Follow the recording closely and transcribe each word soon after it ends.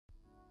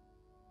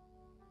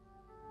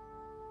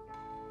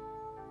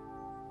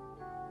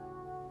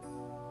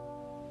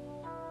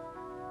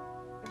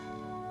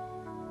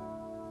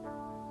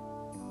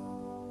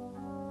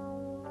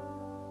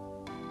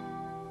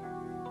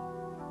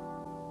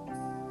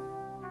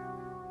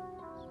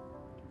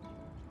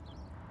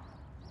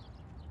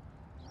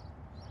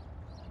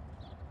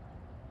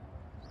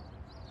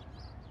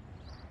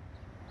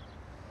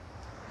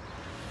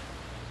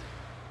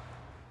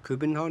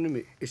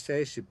Københavnimi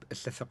issaissip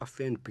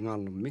allafeqarfian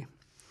pingaarnermi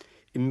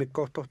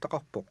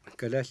immikkoortortaqarpoq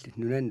kalaallit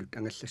nunannut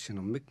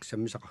angallassinermik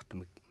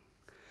sammisaqartumik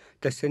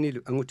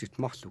tassanilu angutit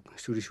marluk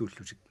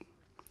sulisuullutik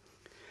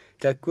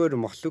taakkualu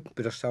marluk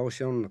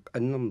pilersaarusiorneq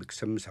annermik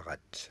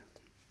sammisaqaat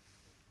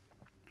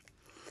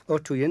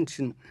Otto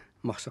Jensen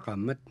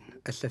marsaqaammat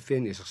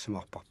allaffian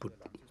isersimaarparput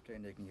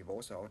Planlægning i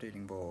vores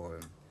afdeling, hvor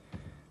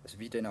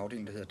vi er den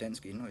afdeling, der hedder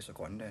Dansk Indrigs og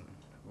Grønland,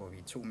 hvor vi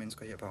er 2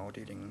 mennesker her på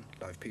afdelingen,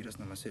 Leif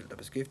Petersen og mig selv, der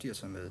beskæftiger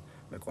sig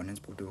med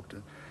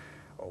grønlandsproduktet.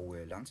 Og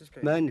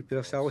langtidsplanen... Maani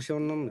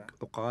pilersaarusiornermik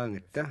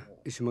oqaraangatta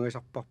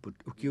isimagasarparput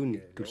ukiuni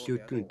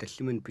tulliuttuni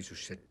talliman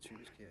pisussat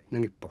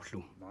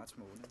nangipporlu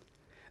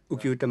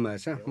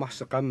ukiutamaasa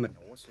marsaqaammat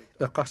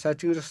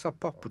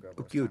eqqarsaatigilersarparput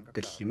ukiut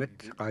tallimat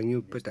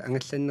qaangiuppata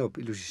angallannerup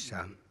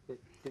ilusissaa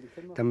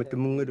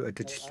Tamattumungalu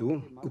atatillugu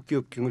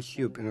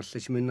ukiukkingussiup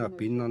ingerlasimanera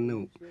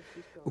piinnarnagu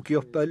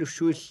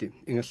ukiorpaalussuilli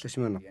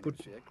ingerlasimanarput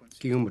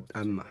kigumut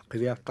aamma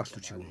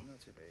qiviartarlutigu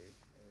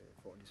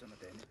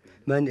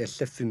maani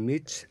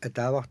allaffimmiit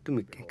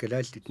ataavartumik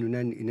kalaallit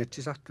nunaani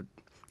inatsisartut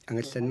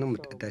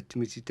angallannermut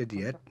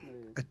ataattimititaliaat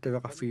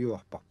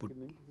attavaqarfiguarparput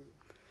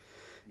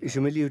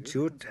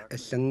isumaliutigut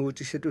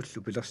allanguutissatullu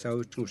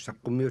pilersaaruutigu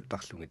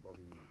saqqummiuttarlugit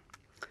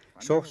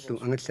soorlu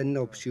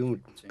angallannerup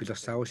siumut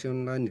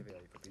pilersaarusiorneraanit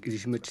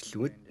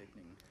ilisimatillugit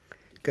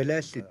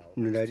kalaallit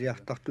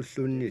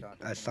nunaaliartartulluunniit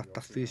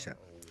aallartarfiisa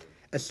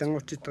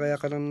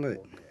allangortitriaqalerneri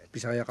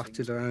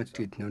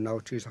pisariaqartileraanattiit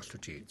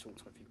nunautigisarlutigit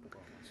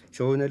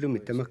soonalumi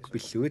tamakku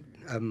pillugit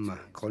aamma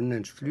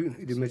Grønlands fly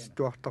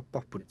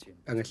ilimatittuartarparput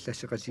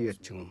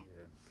angallassiqasigatsigu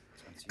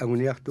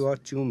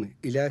aguniartuaatsigumi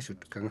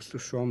ilaasut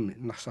kangerlussuarmi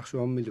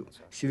narsarsuarmilu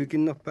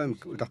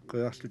sivikinnerpaamik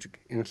ulaqqeerlutik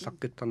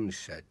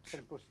ingerlaqqittarnissaat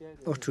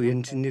Otto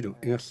Jensennilu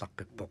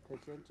ingerlaqqippoq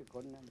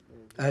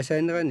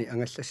aasaanerani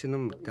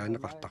angallassinermik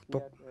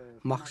taaneqartartoq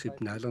marsip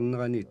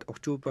naalerneraniit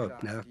oktuupaut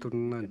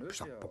naalertulernaanit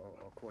pisarpoq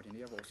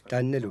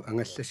taannalu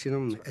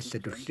angallassinermi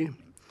allatulli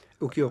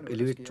ukioq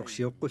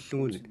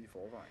ilivitsorsiоққуллугуни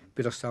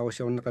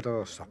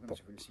пилерсааруsiorneqalerersarpoq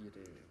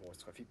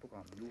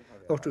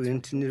Otto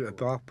Jensennilu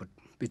aperarput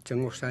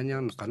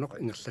pitsangursaaниарneqanoq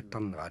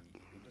ingerlattarneraat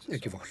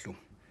akivorlu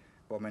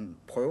hvor man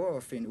prøver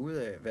at finde ud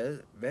af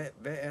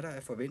hvad er der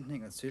af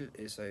forventninger til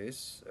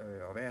SAS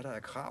og hvad er der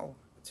af krav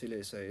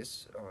til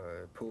SAS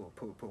på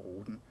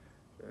ruten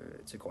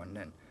til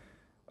Grønland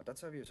og der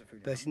tager vi jo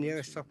selvfølgelig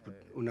Passagerissarput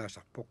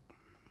unaasarpoq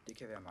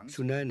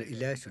sunaana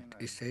ilaasut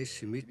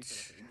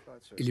SAS-simit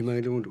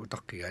ilimagilugut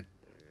utaqqigaat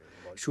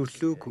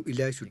suulluuku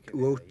ilaasut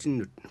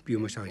uautinnut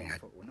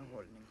biomasaringaat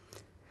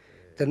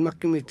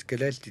Danmarkimit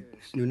kalaallit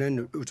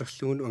nunaannu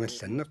uterlugun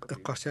angallanneq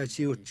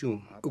eqqarsaatiigutsigu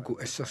uku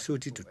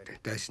assarsuutitut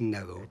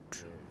taasinnaavagut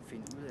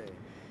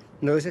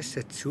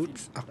nerisassatssuut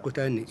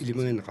aqqutaani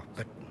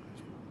ilimagineqarpat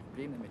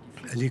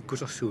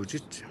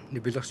aliikkusersuutit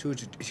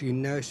nipilersuutit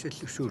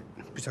isiginnaagassallussuut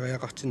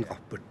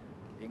pisariaqartineqarput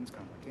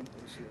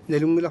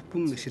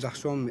nalungilarpummi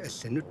silarsuarmi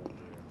allanut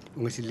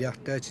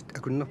ungasiliartaatit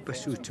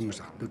akunnerpassuut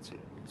timmisartut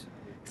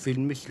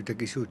filmillu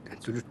takisuut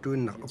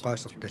tuluttuinnar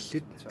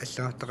oqaasertallit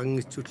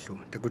allagattaqanngitsullu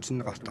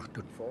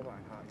takutinneqartartut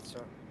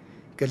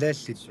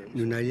kalaallit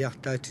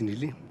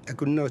nunaaliartaatinili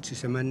akunnerit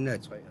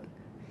sisamaannaat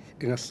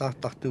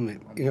ingerlaartartumi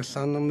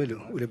ingerlaarnermilu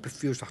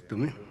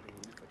ulapaffiusartumi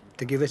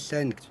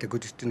takivallaanik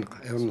takutittineq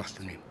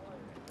aernarluni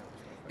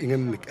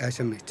ingammik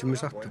aasami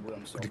timmisartut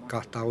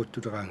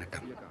ulikkaartaaruttuleraangata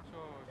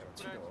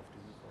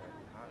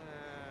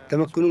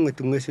tamakkununga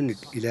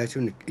tunngasunik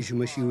ilaasunik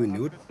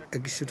isumasiuinnugut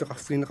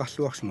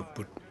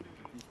akissuteqarfiineqarluarsimapput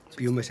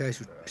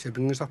biomasaasut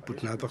sapingisarput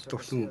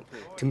naapertorlugu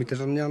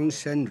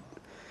timitalerniarnissaannut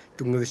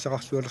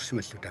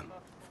tungavissaqarlualersimalluta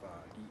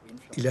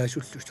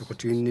ilaasullu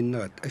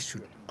soqutiginninnerat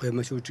assut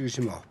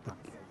qiamasuutigisimаарput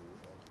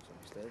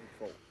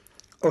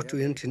Otto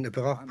Jensen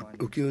aperarput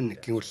ukiunni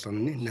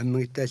kingullerni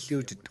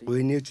nammigittaalliutit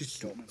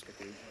quiniutillu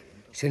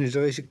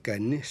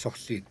sanilerisikkaanni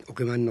sorliit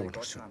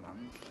uqimaannerulersut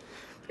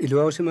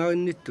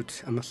iluarusimaarinnittut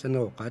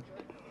amerlaneroqaat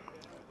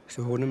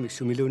sohunami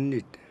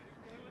sumiluunniit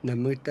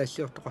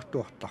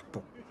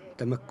nammigittaalliortoqartuartarpoq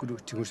tamakkulu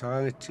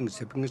tigusaraangatsingi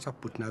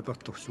sapingisarput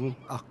naapertorlugu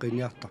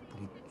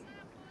aaqqiniartarpugut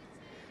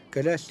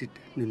kalaallit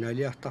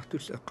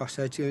nunaaliartartulla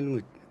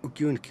eqqarsaatigalungit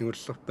ukiuni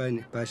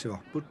kingullerpaani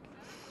paasivarput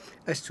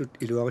assut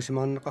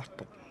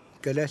iluarisimaarneqartoq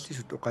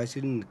kalaallisut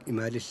oqaasilinnik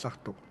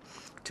imaalillartoq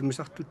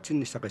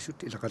timmisartutsinni saqisut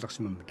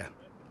ilaqalersimammata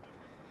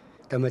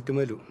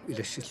tamatumalu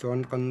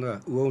ilassilluarneqarnera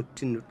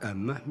uagutsinnut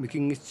aamma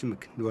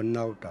mikingitsimik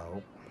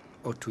nuannaarutaaroq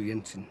Otto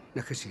Jensen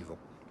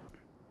nakasiivoq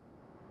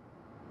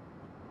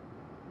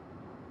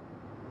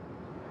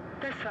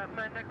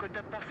Silaannakkut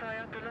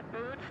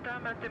tapparsaajartulerpugut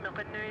staamattimi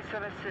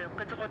qinnuissavassi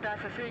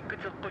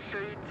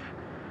qitequtaasasiikkutеққуллуит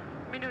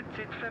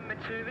минутsit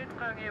 25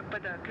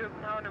 qaangiuppata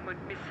Københavnermut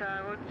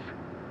missaagut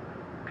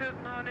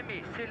Københavnimi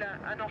sila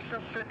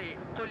anorlerluni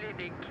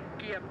qulinik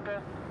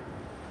kiappoq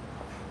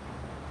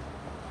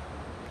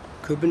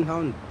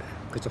København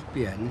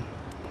qiterpiaani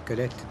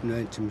kalaallit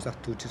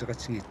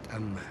nuaantimisartuutileqatigit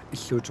aamma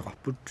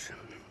illuuteqarput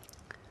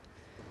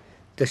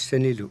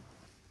tassanilu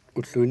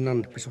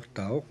ulluinnarni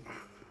pisortaaroq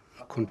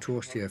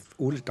kontorchef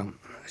Uldam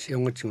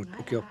siungatingut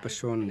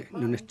ukiorpassuarni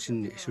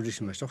nunatsinni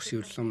sulismasor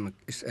Siullermik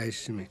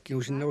isaissimi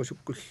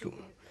kiusinnerusukkullu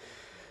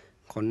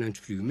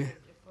Grønlands flyme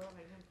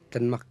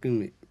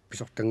Danmarkimi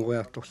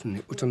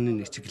pisortanguriartorluni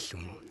uternini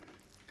tikillumu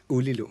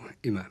ulilu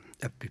ima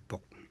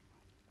appippoq.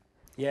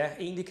 Ja,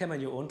 egentlig kan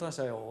man jo undre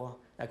sig over,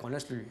 at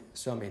Grønlandsfly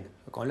som en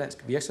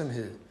grønlandsk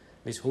virksomhed,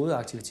 hvis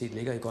hovedaktivitet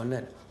ligger i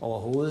Grønland,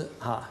 overhovedet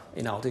har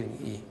en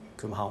afdeling i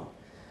København.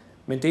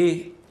 Men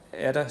det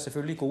er der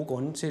selvfølgelig gode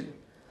grunde til.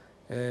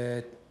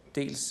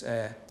 Dels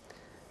af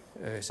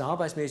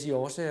samarbejdsmæssige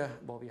årsager,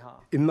 hvor vi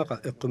har... Immara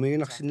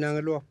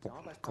eqqumiginarsinnaangaluarpoq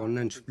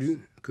Grønlandsfly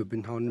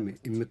Københavnimi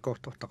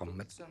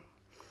immikkortortaqarmat.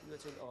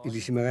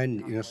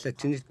 Ilisimaгаanni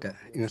ingerlatsinitta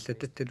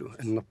ingerlatattalu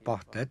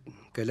annerpaartaat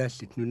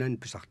Kalaallit Nunaani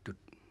pisartut.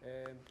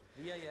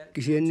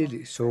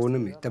 Kisiannili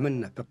soonami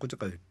tamanna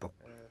peqqutiqavippoq.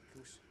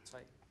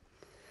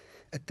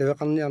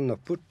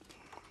 Attaveqarniarnerput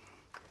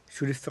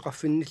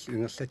suliffeqarfinnillu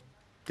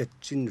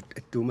ingerlattatsinnut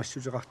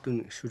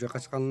attuumassuteqartuni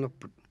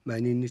suleqateqarnerput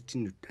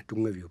maaniinnitsinnut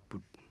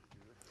tungaviupput.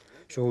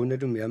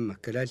 Soonalumi amma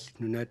Kalaallit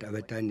Nunaata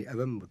avataani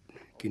avammut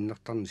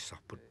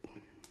kinnertarnissarput.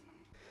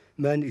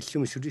 Maani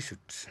illumi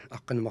sulisut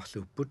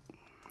aqqanumarluupput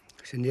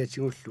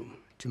saniatigullu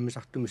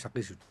timmisartumi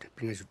saqisut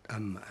pingasut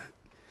aamma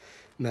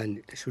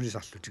maani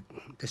sulisarlutik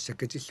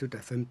tassakatilluta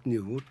 15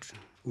 uut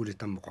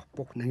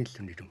ulitammoqarpoq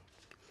nangillunilu.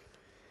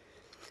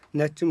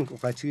 Naatsumuk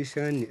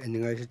oqatigissaanni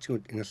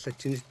aningaisatigut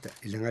ingerlatsinitta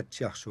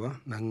ilangaatsiarsua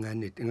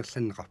maangaanniit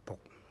ingerlanneqarpoq.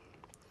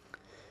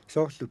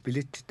 Soorlu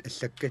pilitsit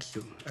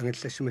allakkallu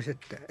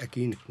angallassumasatta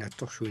akiinik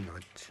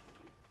naattorsuinerit.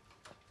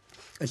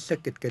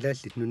 Allakkat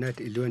Kalaallit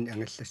Nunaata iluani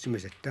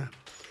angallassumasatta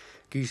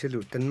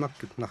kiisalu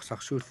Danmarkut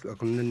narsarsuullu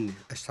aqornanni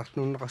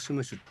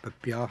assartnuunneqarsumasut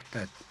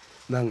pappiaartaat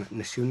maanga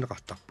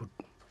nassiunneqartarput.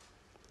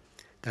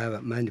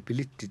 Taava maani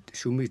pilitsit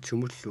sumiit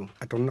sumullu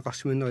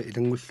atorneqarsumineri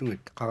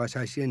ilangullungit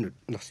qarasaasianut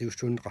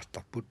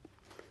narsiussuunneqartarput.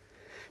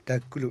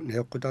 Taakkulu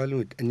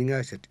naeqqutarilugut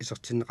aningaasat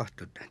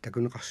isertinneqartut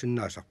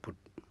takuneqarsinnaasarput.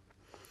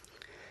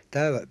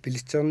 Taava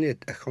pilitserniat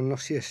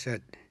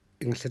agornersiassaat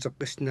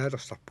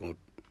ingerlateqqisnaalersarpugut.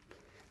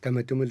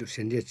 Tamatumalu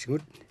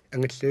saniatsigut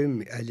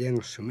angallavimmi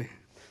aaliangersumi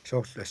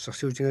soorlu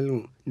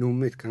assarsuutingalugu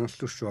nuummiit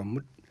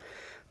kangerlussuarmut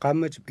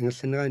qaammatip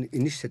ingerlaneraani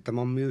inissa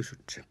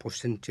tamarmiusut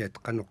prosenttiat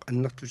qanoq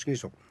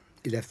annertutigisoq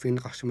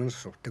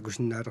ilaffiineqarsumanersoq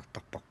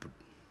takusinnaalertarparput.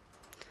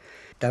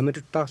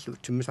 Taamatuttaarlu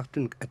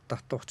timmisartunik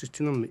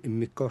attartortitsinermi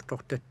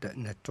immikkoortortatta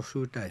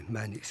naattorsuutai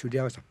maani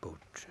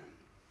suliarisarpugut.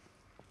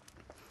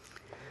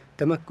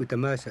 Tamakku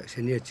tamaasa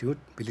saniatigut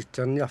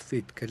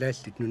pilitserniarfiit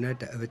Kalaallit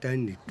Nunaata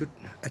avataanniittut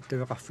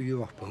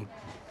attaveqarfiguarpugut.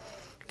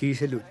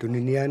 Kiisalu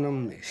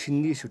tuniniaanermi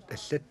sinniisut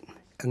allat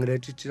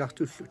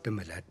angalatitsilartullu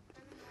tamalaat.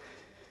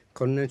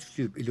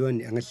 Grønlandsflyb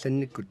iluani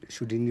angallannikkut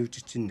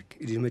suliniutitsinnik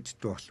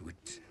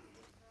ilimatittuarlugit.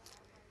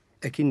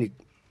 Akinik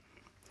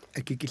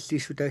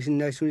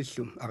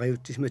akikilliissutaasinnaasunillu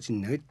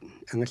ariuttismatinnagit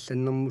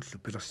angallannermullu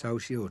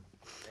pilersausiugut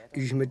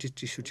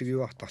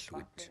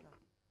ilimatitsissutigiuartarlugit.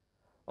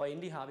 Og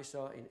endelig har vi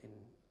så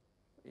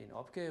en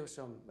opgave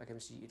som, hvad kan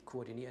man sige, et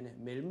koordinerende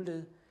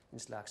mellemled, en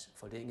slags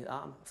forlænget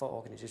arm for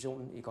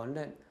organisationen i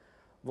Grønland,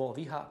 hvor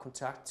vi har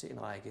kontakt til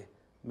en række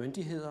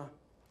myndigheder,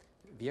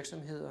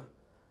 virksomheder,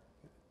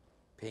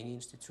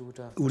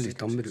 pengeinstitutter,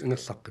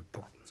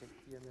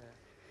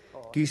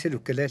 kiisalu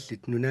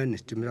Kalaallit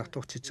Nunaanis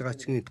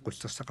timmilartortitseraatigiit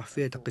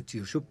qullersaqarfiat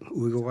eqqitiusup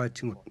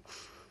uiguraatigut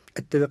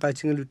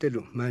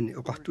attaveqaatingalutalu maani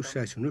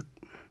oqartussaasunut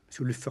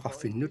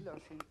suliffeqarfinnut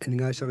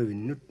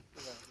aningaaserivinnut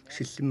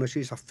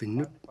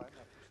sillimmasiisarfinnut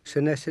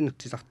sanaasanuk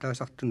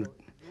tisartaasartunut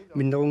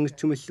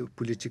minnerungitsumallu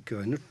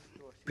politikkerinut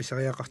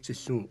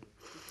pisariaqartillugu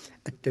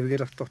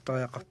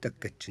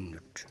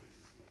attavigalertortariaqartakkatsinnut.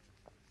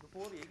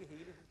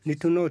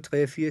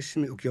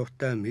 1983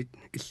 ukiortaamit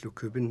illu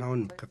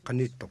København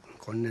qeqqaniittoq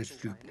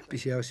Grønlandsflyb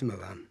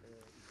pisiarisimavaa.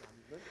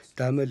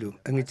 Taamalu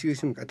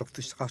angitigisimik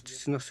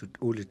atorfissaqartissinersut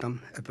uulitam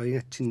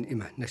aperingatsinni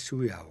ima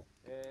nassuiaavoq.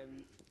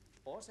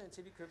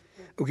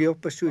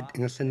 Ukiorpassuit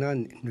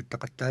ingerlaneraanni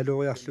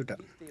nuttaqattaaluuriarluta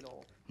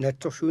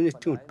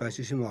naatsorsuunittugut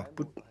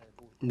paasisimaarput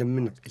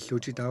nammineq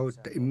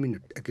illuutitaarutta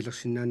imminut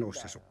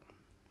akilersinnaanerussasoq.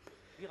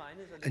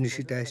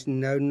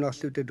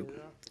 Anisitaasinnaaunnarlutalu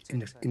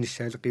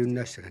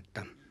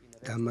inissaaleqiunnaassagatta.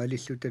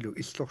 Taamaalillutalu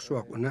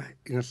illorsuaq una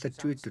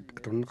ingerlatsuittut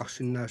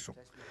atorneqarsinnaasoq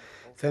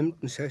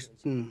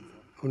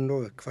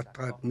 15-1600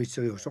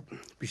 kvadratmeteriusoq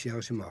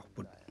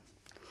pisiarisimaarput.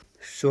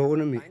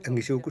 Soorunami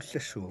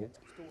angisuukullassuuq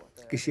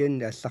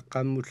kisianni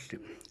allaqqaammulli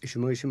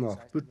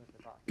isumagisimaarput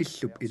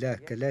illup ilaa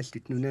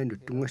Kalaallit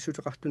Nunaanut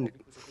tunngasuteqartunik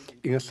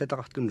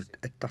ingerlataqartunut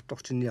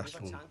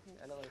attartortinniarlugu.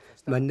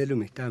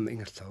 Maannalumi taama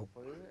ingerlaruq.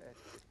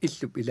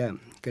 Illup ilaa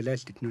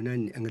Kalaallit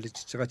Nunaanni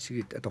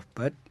angalatitseratigiit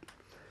atorpaat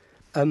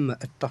aamma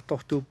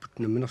attartortuupput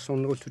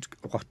namminersornerullutik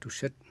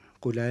oqartussat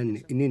qulaanni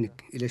ininik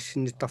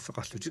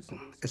ilassinnittarfeqarlutik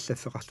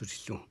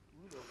allaffeqarlutillu.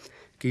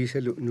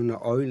 Kiisalu nuna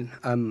oil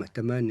aamma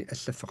tamaani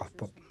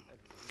allaffeqarpoq.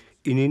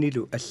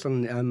 Ininilu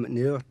allerni aamma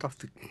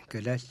neertarfik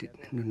Kalaallit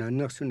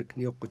nunaannersunik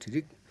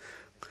nioqqutilik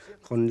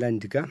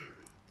Grønlandika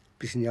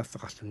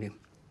pisiniarfeqarluni.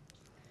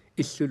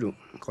 Illulu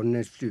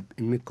Grønlandsflyb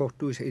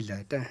immikkortuisa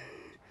ilaata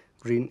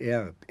Green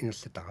Air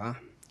ingerlataraa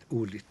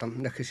uulittam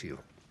nakasiu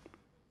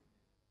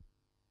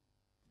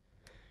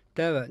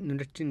tava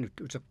nunatsinnut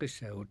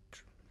uteqqissaagut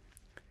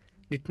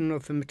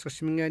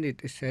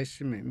 1965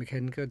 issaassimi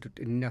mekaanikeritut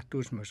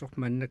inniartuusma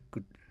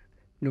sormaannakkut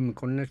numi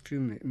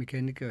qornassumi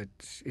mekaanikerit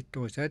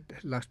ittorisaat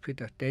Lars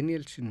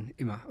Danielsen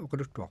ima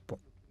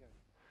oqaluttuarpoq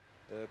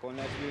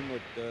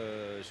qornassumut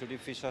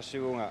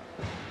sulifissarsiguunga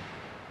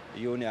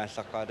iuni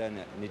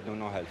aallakaatana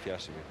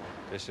 1970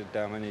 tässä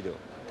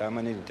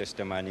taamanilu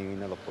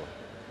testamaaniginelerpo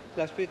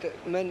Lars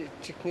man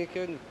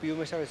teknikken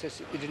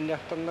biomassaarisas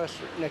ilinniartarnaas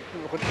nakku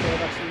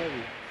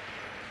oqaluttuassartaa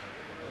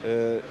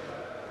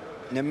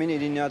Nämmin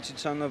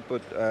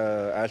ilinniartitsarnerput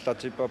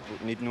aallartipparput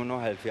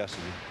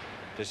 1970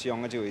 tässä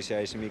jongatiu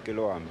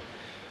isaisimikiluarmi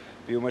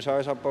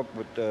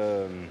biomassaarisarparput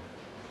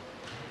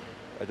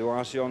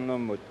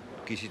atuarsiornermut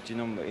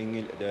kisittinermu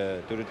ingil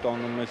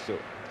tuluttornermallu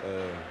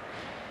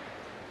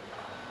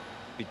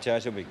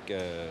pitsaasumik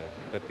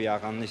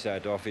papiaqarnisa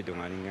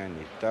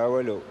atuarfitunganingaani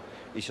taavalu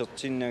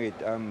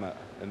isertinnagit aamma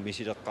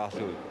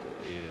misileqqaarlugut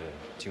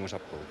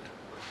tingusarpugut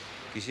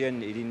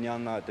kisianni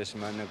ilinniarnaa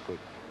tasmaanakkut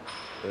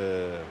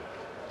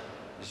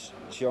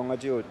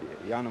Sjongatiut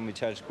Janum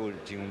Metal School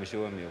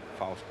Tingumisuami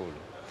Fagskole.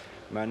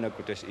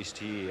 Maannakkut tas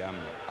isti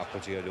aamma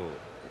aqutigalu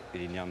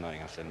ilinniarnaa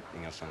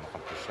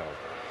ingersanneqartussaavut.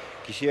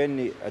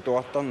 Kisianni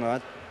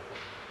atuartarnerat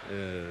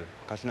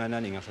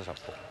qasnaanaani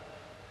ingersasarpoq.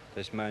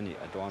 Tasmaani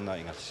atuarnaa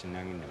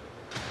ingersinnaanginnami.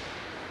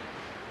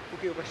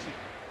 ukiuqassi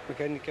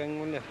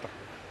mekaanikaangunnarta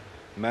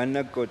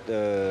Maannakkut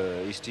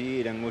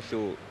isti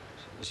ilangullu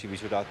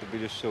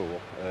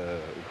sivisulaartupilussuuq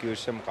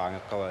ukiussam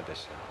qaangeqqavaa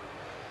tassa.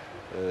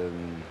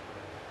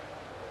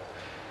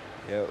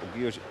 Ja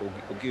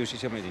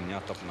ukiusisam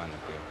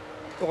ilinniartarmaanakku.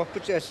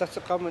 oqapputi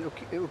аллартеққарман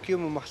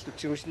укиуммарлу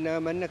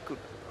тигусиннаамааннакку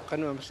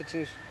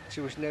qanуамерлатини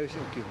тигусиннаависа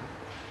укиум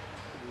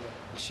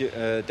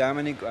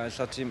Taamanik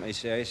aallartim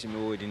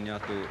isaisimu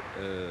ilinniartu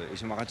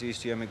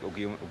ismaqatigistiamik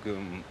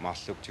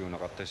ukiummarluk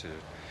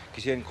tiguneqartassalut.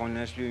 Kisian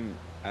qornaasluim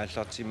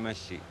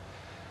aallartimmalli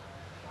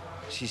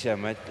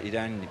sisamaat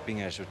ilaanni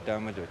pingaasut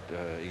taamalut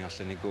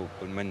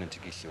ingerlanikuuppun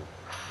mannatikillu.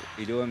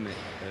 Iluami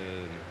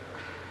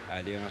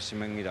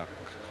aaliangersimangilaq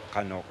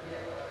qanoq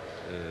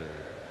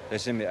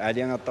tasami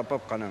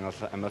aaliangertarpap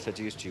qanangerla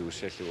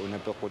amerlatigistiguussallu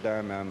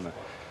unapeqqutaamaama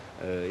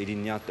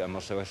ilinniartu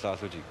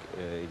amersavallaarlutik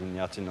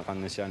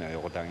ilinniartinneqarnisaana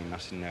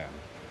ajoqutaanginnarsinnaagama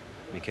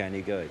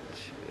mekaanikerit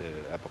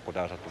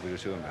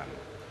apeqqutaasartupilusuamaama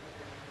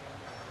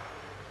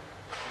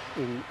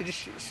ilis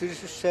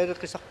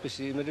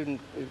sulisussaadeqisarpisi imalun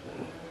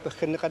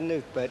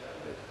perkanneqannavippaat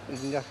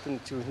ilinniartun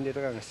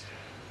tigusinnilerangas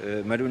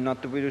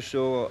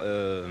malunnartupilussuugo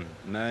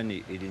maani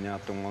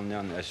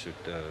ilinniartunngorniarni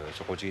assut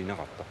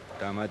soqutigineqarta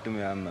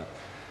taamaatumi aamma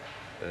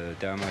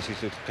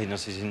taamaasillut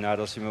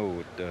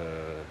qinnersisinnaalersimagugut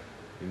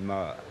imma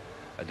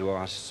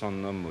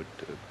atuarassornermut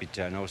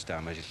pitsaanaus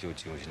taamaasilluut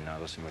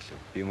tigusinnaalersimallu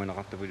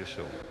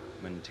piumaneqartupilussuugo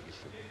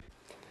mannitikillu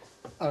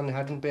Arne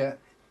Hardenbrg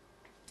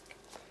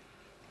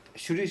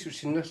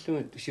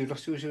sulisusinnerlumut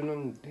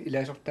siullersuusuunermut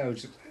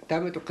ilaasoqtaavut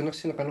taamatu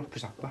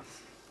qinnersineqanurpisarpa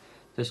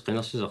tas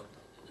qinnersiseq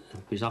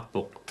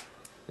pisarpoq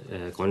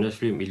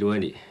qornaasluim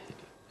iluani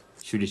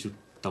sulisut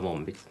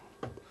tamormik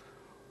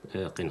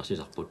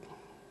qinnersisarput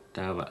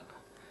taava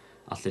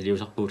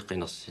арлалиусарпуут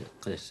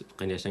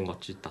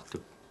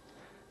qinniasangortittartut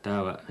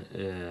taava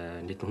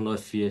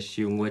 1980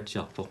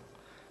 siunguatsiarpoq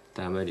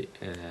taamali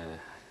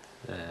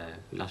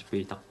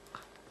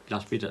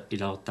Lars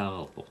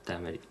ilaortaarerpoq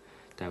taamali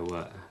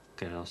taua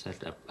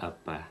kalersat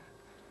appa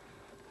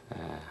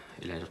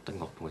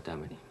ilaasortangorpunga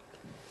taamani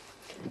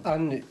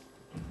Arne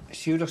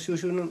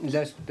siullersuusuunum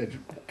ilaasuttat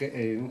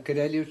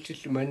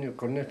kalaaliutsillu maani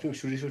qornaasluim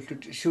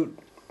sulisullut suut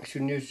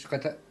sunnius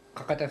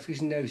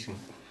qaqataaffisinnaavisen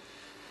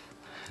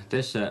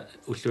tässä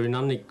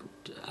ulluinarnik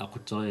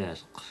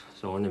aqutteriaaseq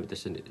soornami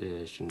tässä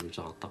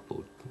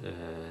sunniusaqartarpugut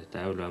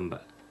tauluamba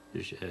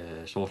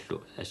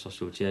soorlu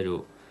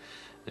assersuutialu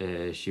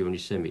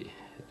siunissami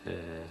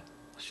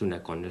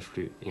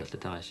sunaqornaslu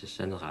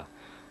ingertatariassassanera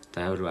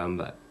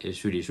tauluamba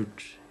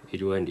sulisut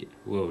iluani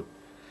uut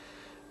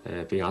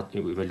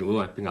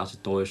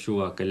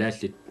pingaartittoriussuga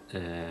kalaallit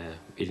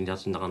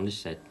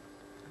ilinniartinneqarnissaat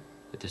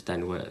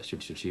tastaanua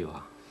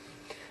sulisutiuara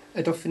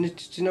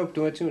atorfinitsinaup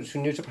tuatigut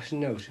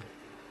sunniuteqarsinnaavus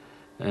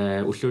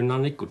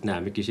ulluinarnikkut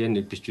naami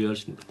kisianni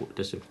bestyrelsen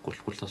tässä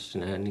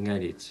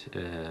qullersinaaningaaniit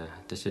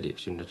tassali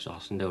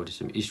sunnutsaarsinnaau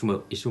tassami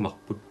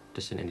isumarput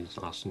tassani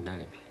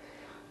anitaqarsinnaagami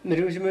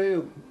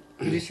maluusimayu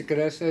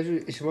ilissakalaasaasu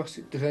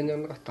isumarsi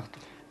tusaaniarneqartartu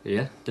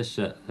ja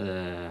tässä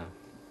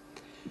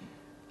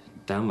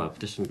taama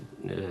tässä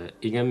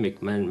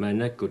ingammik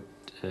maanakkut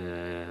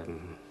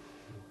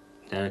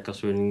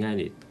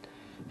taalakkersuuningaaniit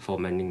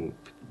formanning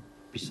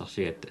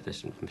pissarsigat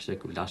tässä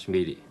massaku Lars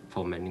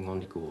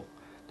formanningornikuuq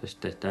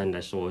tästä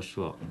tänne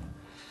soissua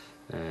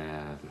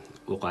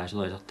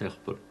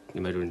uqaaserilartarput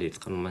nimalunniit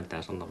qanumman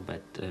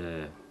taasarnerpaat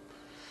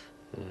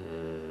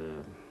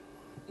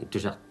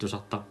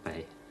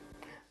tusartarpai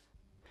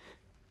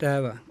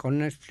taava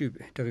qornaasflyb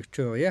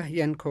direktør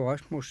Jan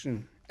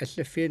Rasmussen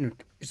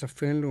allaffianut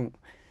isarfianlu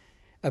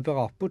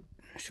aperarput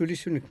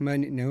sulissunik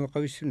maani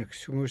naveqavissunak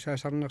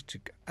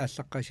sungusaasarnertik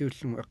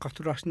aallakkaasiullungu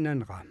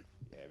eqqartulaarsinnaanera.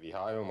 Vi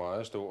har jo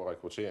meget stor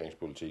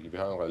rekrutteringspolitik. Vi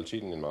har jo i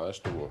realiteten en meget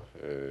stor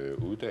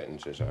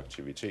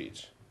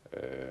uddannelsesaktivitet.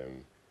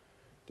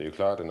 Det er jo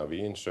klart, at når vi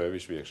er en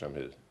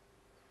servicevirksomhed,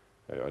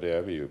 og det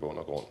er vi jo i bund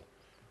og grund,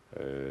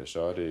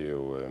 så er det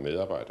jo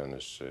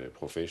medarbejdernes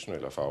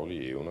professionelle og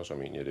faglige evner,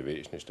 som egentlig er det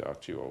væsentligste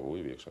aktiv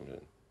overhovedet i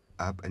virksomheden.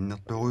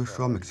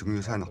 Annertoruissuarmik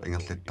sungiusaaneq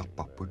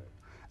ingerlattarparput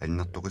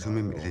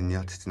annertorisumimi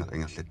iliniartitineq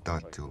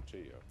ingerlattaratsigu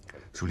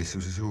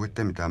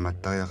sulissusisuugattami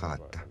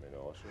taamaattariaqaratta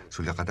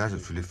suliqataasu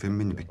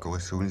suliffimmini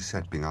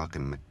pikkorissuunissaat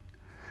pingaaqimmat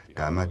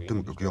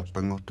taamaattumi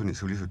ukiorpangortuni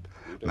sulisut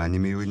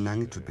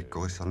maanimiuinnaangitsut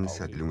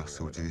pikkorissarnissaat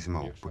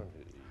ilungersuutigisimaqorput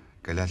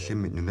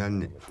kalaallimmi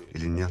nunaanni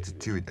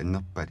iliniartitsivit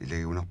annerpaat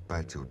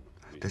ilagiunarpaatigut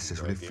tassa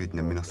suliffiit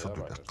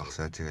namminersortut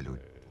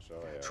eqqarsaatigaluut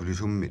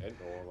sulisummi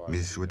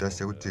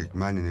missuutaassaguttigik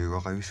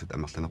maaniniuaqavissut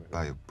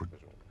amerlanerpaajupput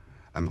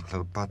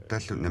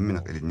amerlerpaartaallu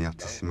nammineq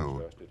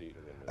iliniartissimaguut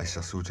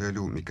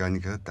ассарсуутигалуу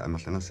мекааникеритта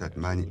амерланерсаат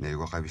маани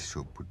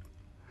наюақависсууппут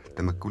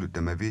тамаккулу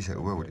тамависа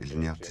уагут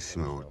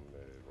илиниартиссимагут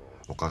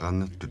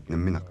оқарарнертут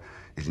намминеқ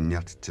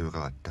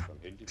илиниартитсивеқаратта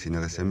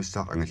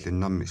синерисамиссаақ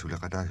ангалланнарми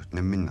сулеқатаасут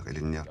намминеқ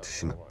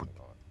илиниартиссимаппут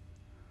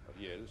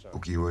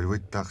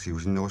укиуалуиттаарси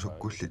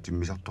усиннерусуккулли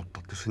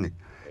тиммисартортартуссаник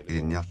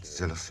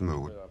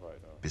илиниартитсалерсимагут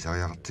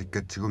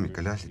писариақартиккатсигуми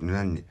калаалли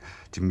нунаанни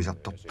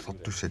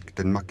тиммисартортартуссат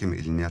танмаркими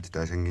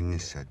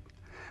илиниартитаасангинниссаат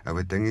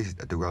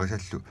аватангисит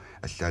атугарисаллу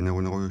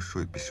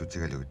аллаанерунеруйуссуи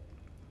писсутигалугит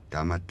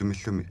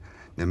таамааттумиллуми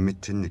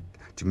наммитсинник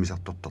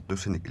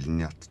тиммисартортартуссаник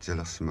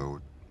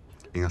илинниартитсалерсимагут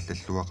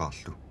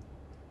ингерллуақарлу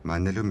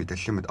маанналуми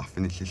талламат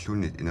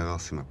арфиниллиллуунит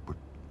инереерсимаппут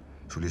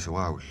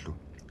сулисораагуллу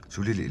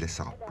сулили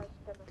илассақарпут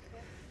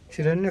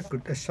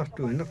Silaannakkut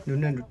assartuineq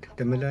nunanut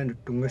tamalaanut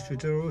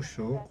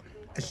tunngasuteruussууq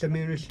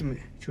алламиуниллими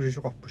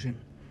сулисоқарпусин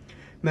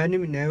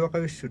мааними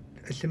наавақависсут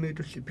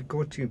алламиутулли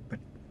пиккорутигиппат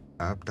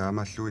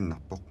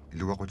таамааллуиннарпоқ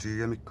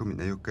илуақутигиамиккуми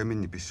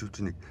наюккаминни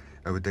писсуутиник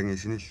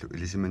аватангисиниллу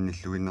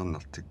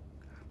илисиманниллуиннарнартик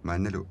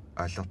маанналу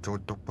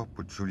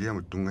ааллартерутторпарпут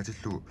сулиамут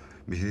тунгатиллугу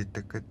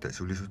мисилиттаккатта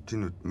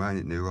сулисуттинут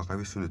маани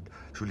наюақависсунут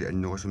сули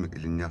аннерусумик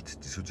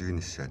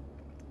илинниартиттисутигиниссаат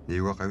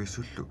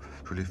наюақависсуллу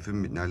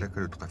сулиффимми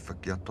наалаккалут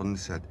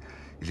qaffakkiartornissaat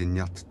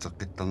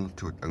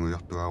илинниартитсеққиттарнертигут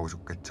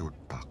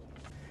ангуйартуаарусуккатсигуттаа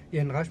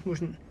Jan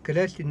Rasmussen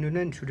kalaallit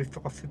nunaan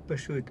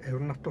suliffeqarfippassuit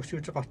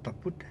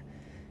ajornartorsiuteqartarput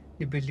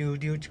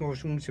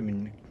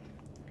nipilliutiutigorusungisaminnik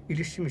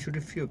ilissimi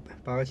suliffiup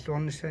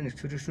parilluarnissaanik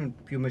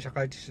sulissunut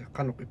piumasaqaatissa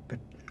qanuq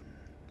ippat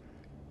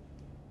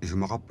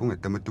исумақарпунга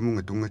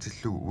таматтумунга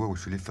тунгатиллугу уагу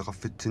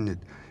сулиффеқарфитсиннит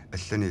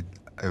алланит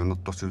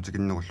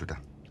ajornartorsiutiginnerulluta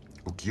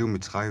укиуми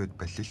траавит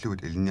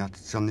паллиллугут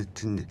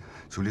илинниартитсернитсинни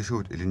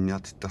сулисуут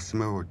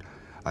илинниартиттарсимагуут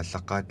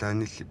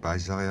ааллаққаатаанилли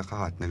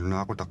паасариақараат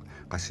налунаақутақ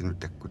qassинут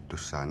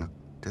таккуттуссаанеқ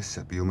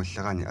тасса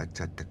биумаллагаани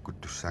аатсаат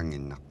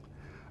таккуттуссаангиннақ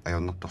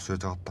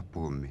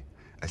ajornartorsiuteqartarpugummi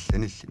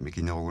алланилли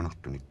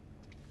микинеругунартуник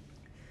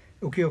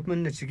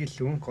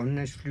укиопманнатигиллугун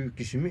qonnaasullu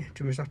кисими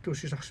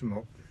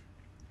тумисартууссисарсимаоқ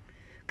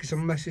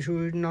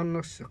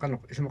кисермаассисуиннаарнерс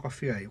qaноқ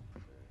исумақарфиааюк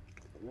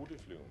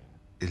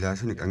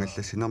илаасуник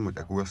ангаллассинармут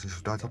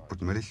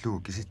акуерсисутаатерпут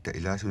малиллугу киситта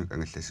илаасуник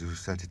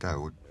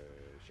ангаллассисуссаатитаагут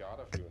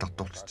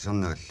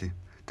аттартортисернералли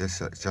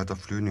тасса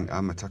charterflyvning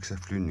aamma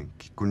taxaflyvning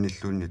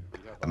киккунниллууннит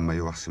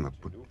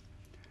аммаюарсимаппут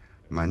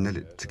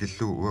мааннали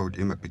тикиллугу уагут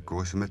има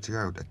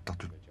пиккурисиматигаагут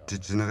аттартут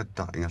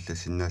титсинериттар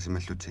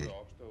ингерлассиннаасималлутиги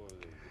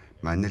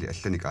мааннали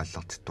алланик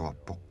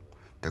ааллартиттуарпоқ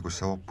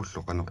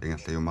такуссаварпуллу qaноқ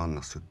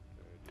ингерлаюмаарнерсут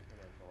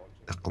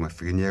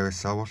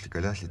эққумаффигиниагассааварли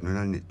калааллит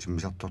нунаанни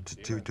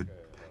тиммисартортитсивитут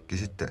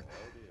киситта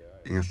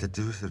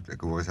ингерлатсисуссат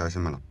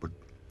акуерисаасиманерпут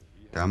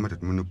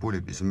тааматут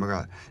монополип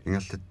исимагаа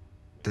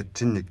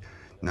ингерлаттатсинник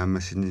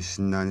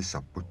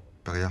нааммассинниссиннааниссарпут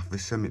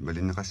периарвиссами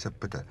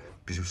малиннеқассаппата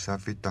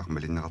писуссааффиттаар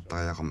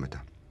малиннеқартариақармата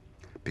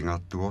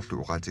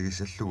пингаартуорлу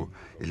оqaatigissallugu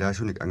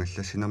илаасуник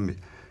ангаллассинерми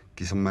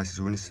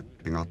кисермаассисуунисса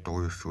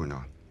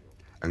пингаарторуйуссуунера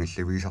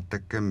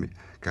ангаллагисартаккамми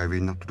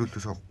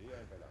каавииннартуллусоо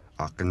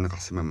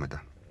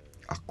ааққиннеқарсимаммата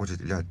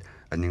аққутит илаат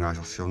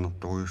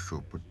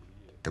анингаасарсиорнерторуйуссууппут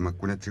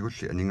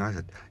тамаккунатигулли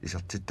анингаасат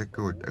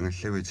исартиттаккугут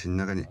ангаллагит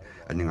синнерани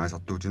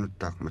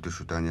анингаасартуутинуттаақ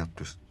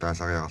матуссутааниартус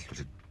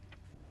таасариақарлутик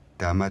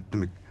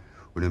таамааттумик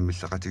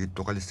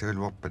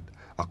унаммиллақатигиттоқалиссагалуарпат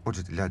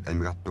аққутит илаат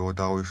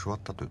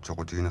амигартуутааруйуссуартартут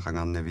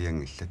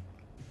соқутигинеқангаарнавиангиллат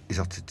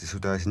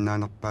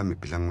исартиттисутаасиннаанерпаами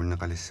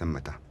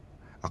пилангуннеқалиссаммата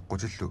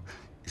аққутиллу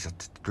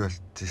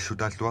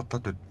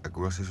исартиттуалтиссутааллуартартут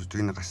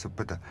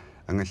акуерсисутигинеқассаппата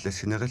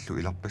ангаллассинериллу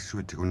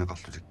иларпассуит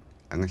тигунеқарлутик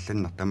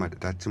ангалланнар тамаат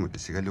таатсимут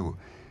исигалугу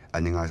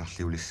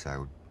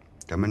анингаасарлиулиссаагут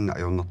таманна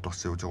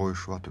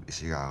ajornartorsiuteruйуссуартут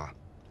исигаара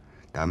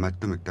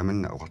таамааттумик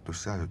таманна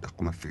оқартуссаалут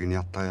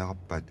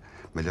аққумаффигиниартариақарпаат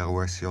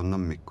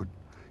малеруассиорнэрмиккут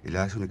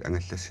илаасуник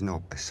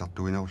ангаллассинеруп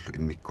ассартуинеруллу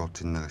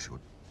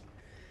иммиккоортиннерисуут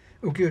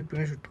укиут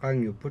пинасут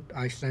qaangiupput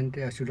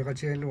Icelandia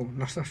suleqatigalugu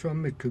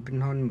narsarsuammit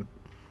Københavnmut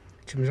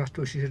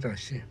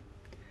тимисартууссисалерисси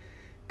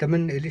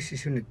таманна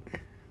илиссисуник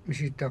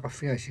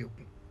мисииттаақарфиаасиуп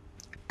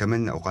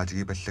таманна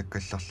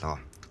оqaatigipallakkallарлара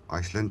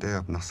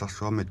Icelandia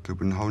нарсарсуармит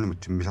Københavnmut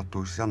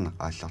тиммисартууссиарнеқ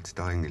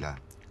ааллартитарингила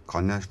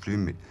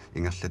qanaasfluimmi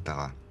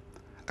ingerlatara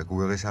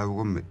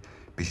akuerisaavuгummi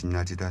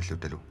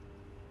pisinnaatitaallutalu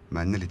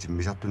maannali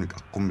timmisartunik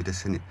aqqummi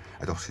tassani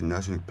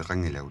atorsinnaasunik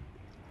peqangilagut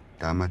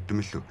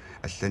taamaattumillu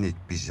allaniit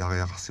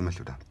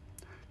pisisariaqarsimalluta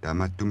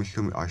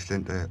taamaattumillumi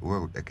Iceland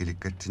uagut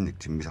akilikkatinnik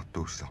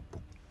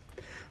timmisartuussarpuq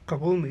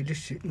qaquumi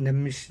ilissi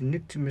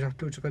nammissinnik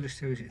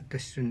timmisartuutiqalissavisi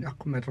tassunni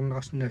aqquma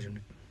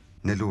atorneqarsinnaasunik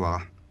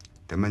naluara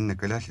tamanna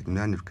kalaallit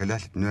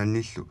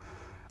nunaanniillu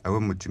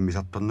awammu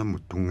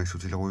timmisartornermut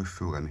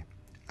tunngasuutileruyussuugami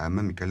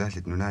aamami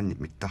kalaallit nunaanni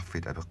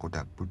mittarfit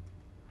apeqqutaapput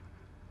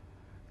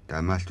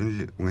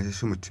taamaallunilli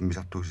ungasissumut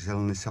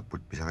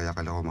timmisartuusisernissarput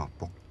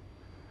pisariaqalerumaarpoq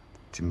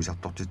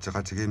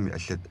timmisartortitseqatigiimmi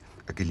allat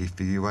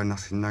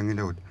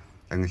akiliiffigiuaannarsinnaangilagut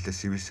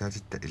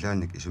angallassivissaatitta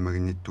ilaanik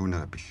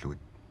isumaginnittuunera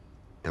pilluit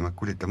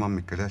tamakkuli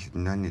tamarmik kalaallit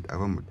nunaannit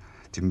avammut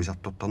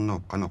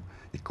timmisartortarnerup qanoq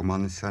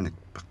ikkumaarnissaanik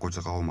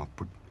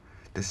peqqutеqarumaarput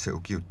tassa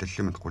ukiut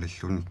tallamat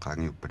qulilluunnik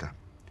qaangiuppata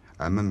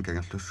aamami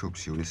kangerlussuup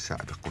siunissaa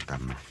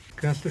apeqqutaamma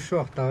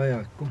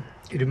kangerlussuartaariarikku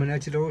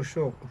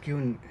ilumanaatilerussoo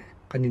ukiun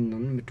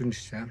qaninnerni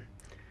mitunissaa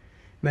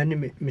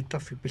maannimi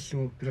mittarfik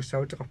pillugu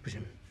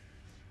pilersaavutiqarpisim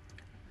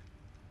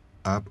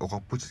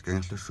oqarputit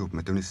kangerlussuup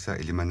matunissaa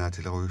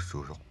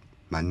ilimanaatileruyussuusoq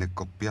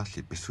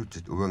maannakkorpiarli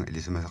pissuutsit uanga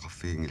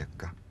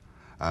ilisamaasaqarfigingilakka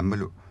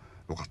aammalu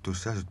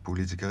oqartuussaasut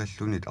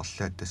politikerilluunit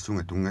arlaat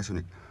tassunga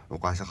tunngasunik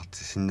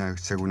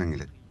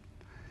oqaasaqartissinnaagitsagunangilat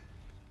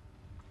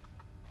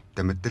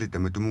tamattali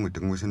tamatumunga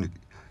tangusunik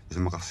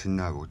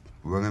isumaqarsinnaavugut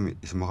uangami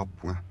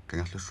isumaqarpunga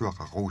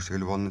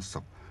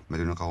kangerlussuaqaqaruussagaluarnassaq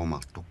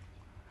maluneqarumaartuq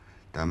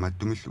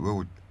taamaattumillu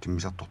uagut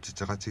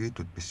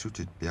timmisartortitseqatigitut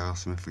pissutit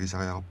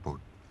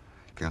piaqarsimaffigisariaqarpugut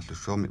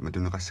kangerlussuarmi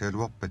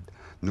matuneqassagaluarpat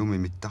nuumi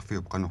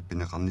mittarfiup qanor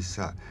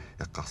pineqarnissaa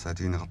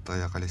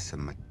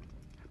eqqarsaatigineqartariaqalissammat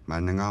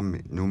maannangaarmi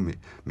nuumi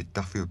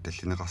mittarfiup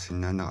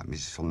tallineqarsinnaanera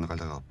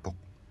misissorneqalereerpoq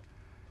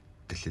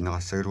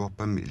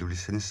tallineqassagaluarpammi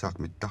ilulissanissaaq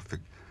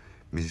mittarfik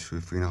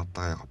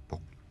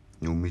misissuiffigineqartariaqarpoq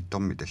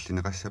nuummiittormi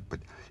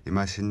tallineqassappat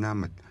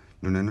imaasinnaammat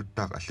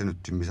nunanuttaaq allanut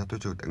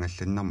timmisartutugut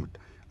angallannarmut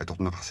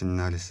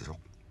atorneqarsinnaalissasuq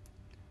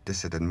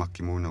tassa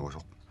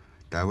tanmarkimuunerusoq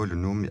taavalu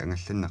nuumi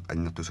angallannaq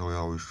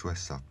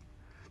annertusoriaruissuassaaq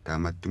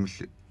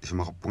taamaattumilli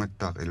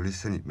isumaqarpungattaaq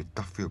ilulissani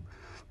mittarfiup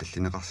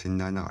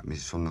tallineqarsinnaanera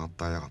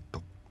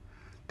misissorneqartariaqartoq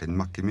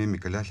tanmarkimiimmi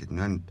kalaallit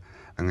nuanut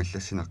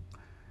angallassinaq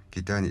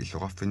kitaani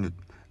illoqarfinnut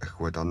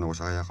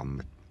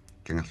аггуатаарнерусариақармат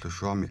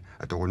кангерлуссуарми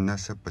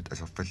аторуннаассаппат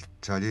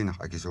асерфаллитсаалиинақ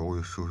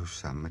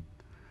акисоорuyussuusussaammat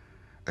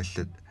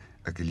аллат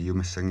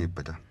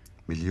акилиумассангиппата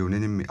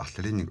миллионинимми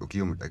арлалинник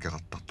укиумут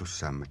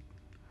акеқартартуссаамат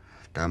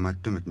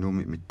таамааттумик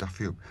нууми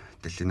миттарфиуп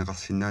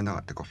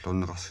таллинеқарсинаанера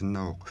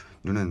такорлуорнеқарсиннаавоқ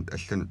нунанут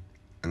алланут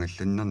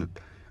ангалланнернут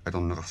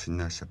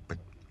аторнеқарсинаассаппат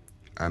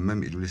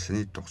ааммами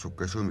илулиссанииттор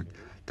суккасуумик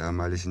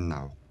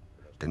таамаалисиннаавоқ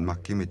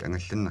танмаркимит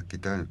ангалланнер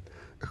китаанут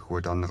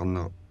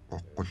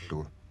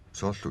аггуатаарнеқарнеқоққуллугу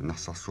соорлу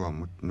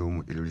нарсарсуармут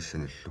нуумут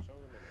илулиссаналлу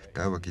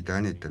таава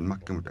китаанит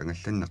танмаркимут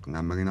ангалланнеқ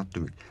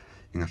наамагинартумик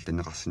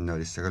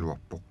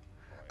ингерланеқарсинаалиссагалуарпоқ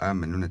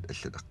аама нунат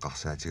аллат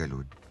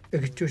эққарсаатигалуут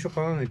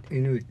агитсуусоқарангат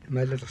инуит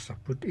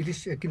маалалерсарпут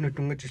илисси акинну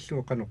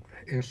тунгатиллуоқанеқ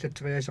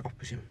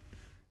ингерлатсериаасеқарпусим.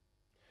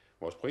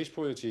 Vores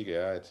prispolitik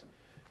er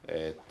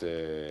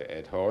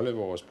at holde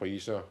vores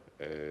priser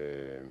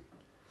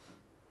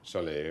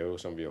så lave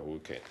som vi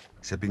overhovedet kan.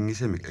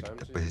 Sapingisamik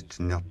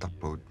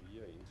akitapasitsinniartarpuut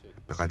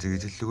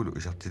peqatigitillugulu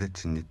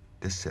isartilatsinnik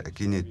tassa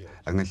akinit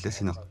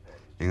angallassineq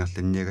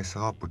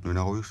ingerlanniagassaraarput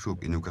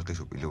nunaruyussuup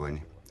inukaqisup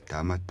iluani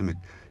taamaattumik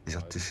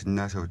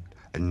isartissinnaasavut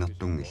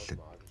аннертунгилlat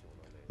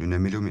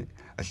нунамилуми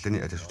аллани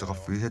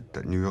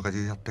атасутеқарфигисатта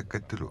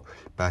ньюеқатигисартаккаттулу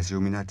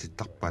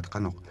паасиуминаатиттарпаат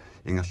қаноқ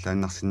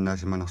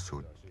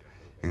ингерлааннарсинаасиманерсуут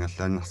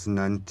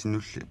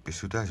ингерлааннарсинаанитсиннулли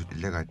писсутаасут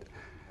иллагаат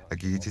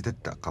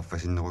акигититатта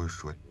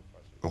қаффасиннеруйуссуат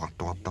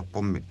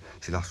оқартоқартарпорми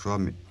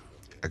силарсуами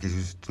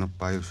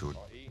акисуситсинерпааюсуут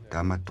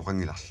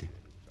таамааттоқангиларли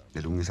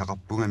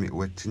налунгисақарпугами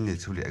уатсинни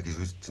сули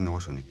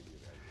акисуситсинерусуник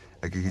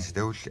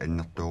акигититаулли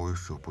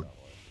аннертооруйуссуупут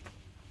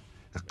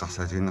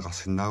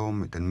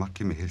эққарсаатигинеқарсинаагуумми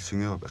танмаркими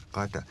хилсунгеруп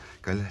эққаата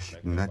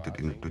калааллит нунааттут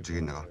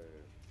инуттутигинера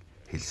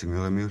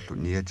хилсунгеримиуллу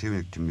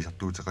ниативник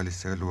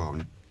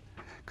тиммисартуутеқалиссагалуаруни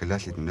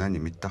калааллит нунаани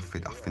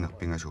миттарфит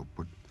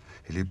арфинарпингасууппут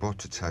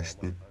хилипортит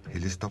сааснит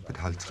хилисторпит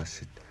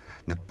 50-сит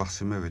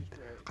наппарсимавит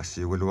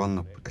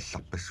qassiugaluarnerput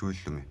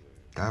алларпассуиллуми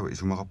таава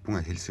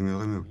исумақарпунга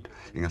хилсунгеримиут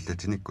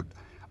ингерлатиниккут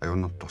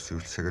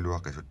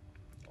ajornertorsiussagaluaqisut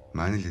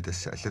маанили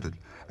тасса аллатут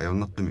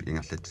ajornertumik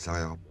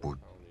ингерлатсисариақарпуут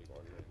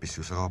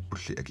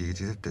писсусеқарпулли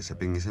акигититатта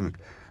сапингисамик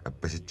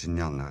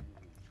аппаситсинниарнерат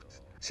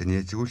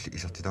саниатигулли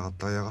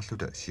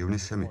исартилақартариақарлута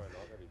сиуниссами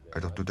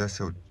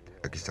алертутаассавут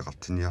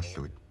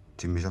акиссақартиниарлугит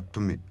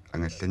тиммисартумми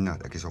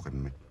ангалланнаат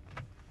акисоқиммат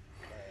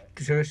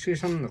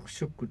тусагассиисарнеқ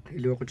суккут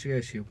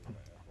илуоқутигаасиуппут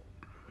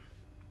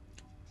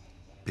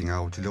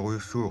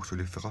пингаарутилеруйуссууоқ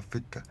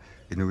сулиффеқарфитта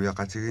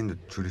инуиақатигиннут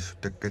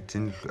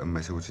сулиссуттаккатсиннуллу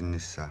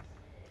аммасуутинниссаа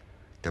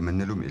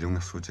таманналуми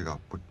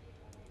илунгерсуутигаарпут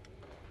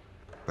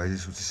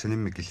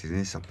паисутиссанимми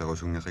киллиниссар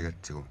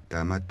перусунгеқигатсигу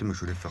таамааттуми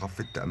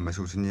сулиффеқарфитта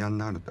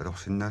аммасуутинниарнаарнут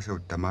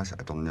алорсиннаасагут тамааса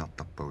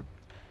аторниартарпагут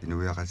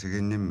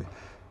инуиақатигиннимми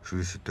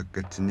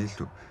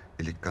сулиссуттаккатсиннииллу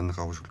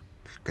иликкарнеқарусул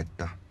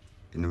катта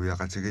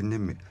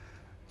inuiaqatiginnimmi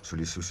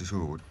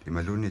sulissusisuugut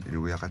imaluunnit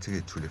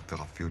inuiaqatigit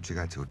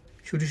sulifferarfiutigaatigut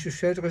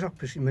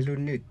sulissussaatiqisarpis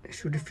imaluunniit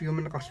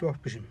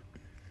suliffiumaneqarluarpisim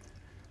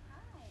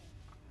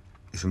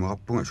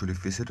исумеқарпунга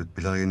сулиффисалут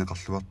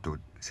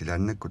пилеригинеқарлуартуут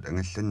силааннаккут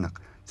ангалланнеқ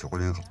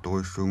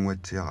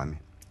соқулинеқартуруссуунгуатсиарами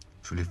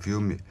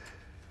сулиффиумми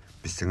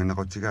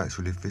писсанганеқутигаа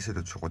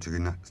сулиффисалут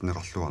соқутигина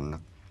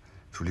снеқарлуарнеқ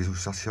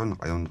сулисуссарсиорнеқ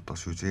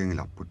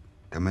ajornertarsuutigiнгиларпут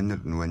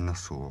таманналу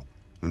нуаннарсууоқ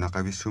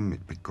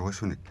нунақависсуммит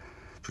пиккорисуник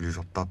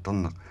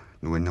сулисортаартарнеқ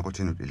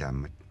нуаннеқутинут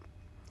илааммат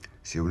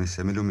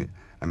сиунассамилуми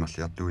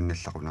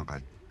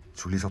амерлиартуинналлақунақаат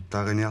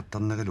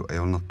сулисортаариниартарнерилу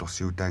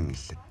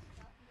ajornertorsiutaangillat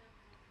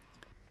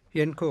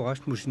Янко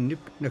Rasmussenнip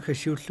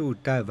накасиуллугу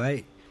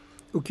таавай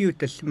укиут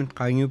таллимат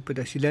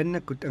qaangiuppata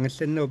Silaannakkut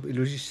ангалланнеруп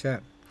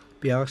илусиссаа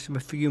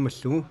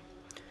пиарерсимаффигиумаллугу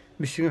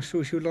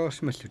миссингерсуу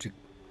сиулерерсималлутик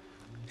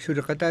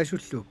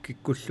сулеқатаасуллу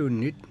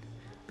киккуллууннит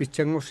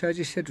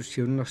питсангорсаатиссату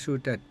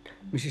сиуннерсуутаат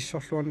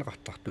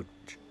мисиссорлуарнеқартартут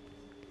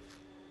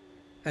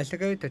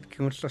ааллакаатат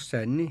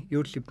кигуллерсаанни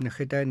юуллип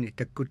нахатаани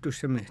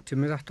таккуттуссами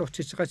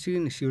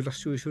тимисартортитеқатигини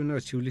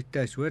сиулерсуисуунерит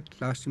сиулиттаасуат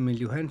Lars Emil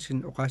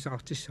Johansen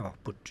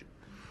oqaasaqartissarput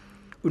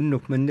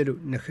unnup mannalu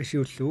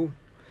nakhasiullugu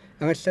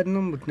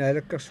angallannermut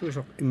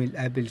naalakkarsuusoq Emil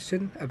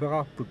Abelsen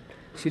aperarput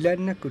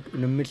Silaannakkut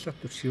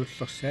unammillertut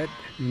siullersaat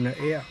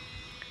Nunaata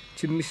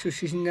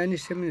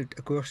timmissussisinnaannissaminut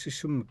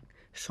akuersissummik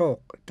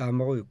sooq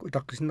taameruyuk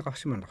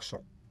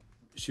utaqqisineqarsimanersoq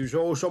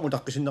siusoruussormu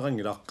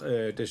taqqisineqangilaq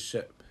tassa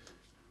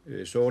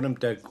soonam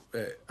taak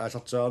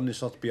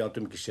aasartsaarnissart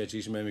piartum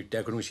kissaatigismaamik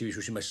taakunungi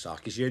siususimassaar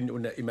kisianni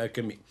una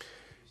imaakkami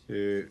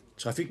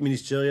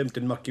Trafikministerium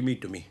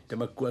Danmarkimiitumi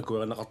tamakku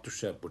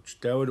akueranaqartussaaput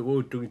taavalu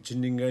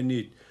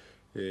uuttugitinningaaniit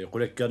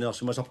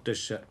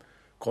qulakkaarnearsimasartassa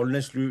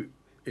Grønlandsly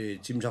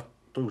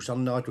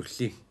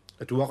timisartuussarneratulli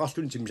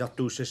atuaqarlun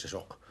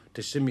timisartuussassasoq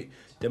tassami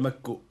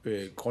tamakku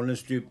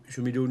Grønlandsly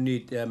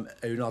sumiluunniit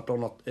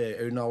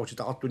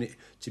ayunaaruutitaqartuni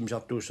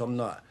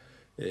timisartuussarnera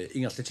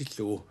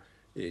ingerlatillugu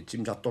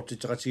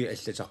timisartortitteqatigi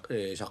аллатақ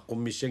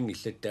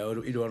саққуммиссангилла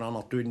таавалу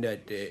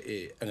илуанаарнартуиннаат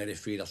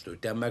ангалаффиилерлу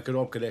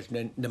таамаакалуоп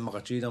калаалнан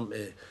наммақатигинерм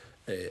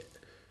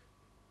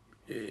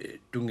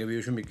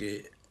тунгавиусумик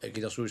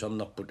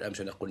акилерсуисарнарпут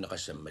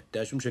аамсанеққуннеқассаммат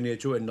таасум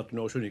саниату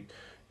аннертунерусуник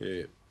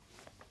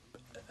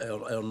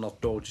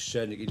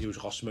аернарторутиссааник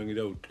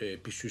илиусеқарсимангилаут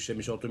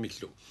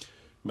писсуссамисоортумиллу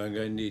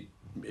мангаанниит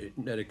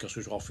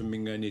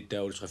налаккерсусоқарфиммингаанниит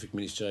таавал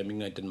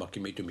трафикминистериамингаан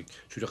Danmarkimiitumik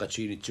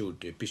сулеқатигинитсуут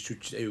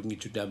писсут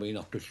аюнгитсу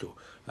таамагинартуллу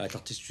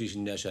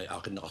аалартиссуисиннаасаа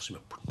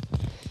аақиннеқарсимаппут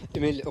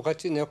Emil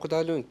oqatigineqarput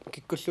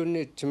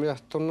kikkulluunniit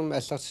timiartornerma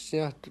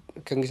аллартиссинаартут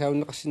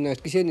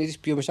кангисауннеқарсинаат кисиани илис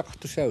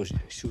пиумасақартуссаагус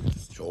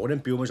соорнам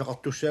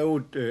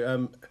пиумасақартуссаагут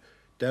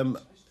таам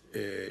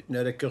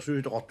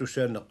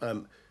налаккерсуисоқартуссаанеқ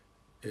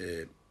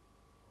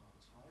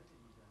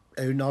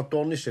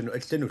аюнаарторнissanu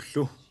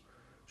аллануллу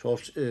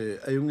soort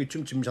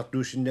ajungitsum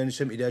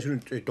timisartuussinnaanissam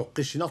ilaasunut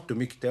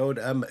toqqissinartumik taawut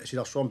aama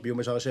silarsuarm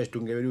biomasarisaas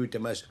tungaviluit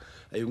tamaas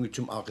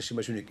ajungitsum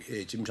aaqissimasunik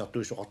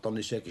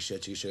timisartuussoqartarnissaa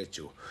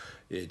kissaatigissagatsugu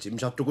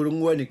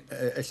timisartukulunguanik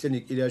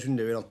allanik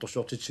ilaasunna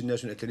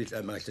velartorsuortitsinaasun allanil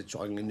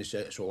aamagallatsoqanginnissa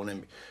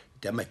soornami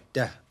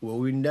tamatta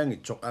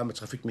uaguinnaangitsoq aama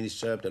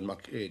trafikministerium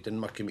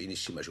Danmarkimi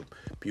inissimasup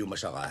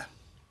biomasaraa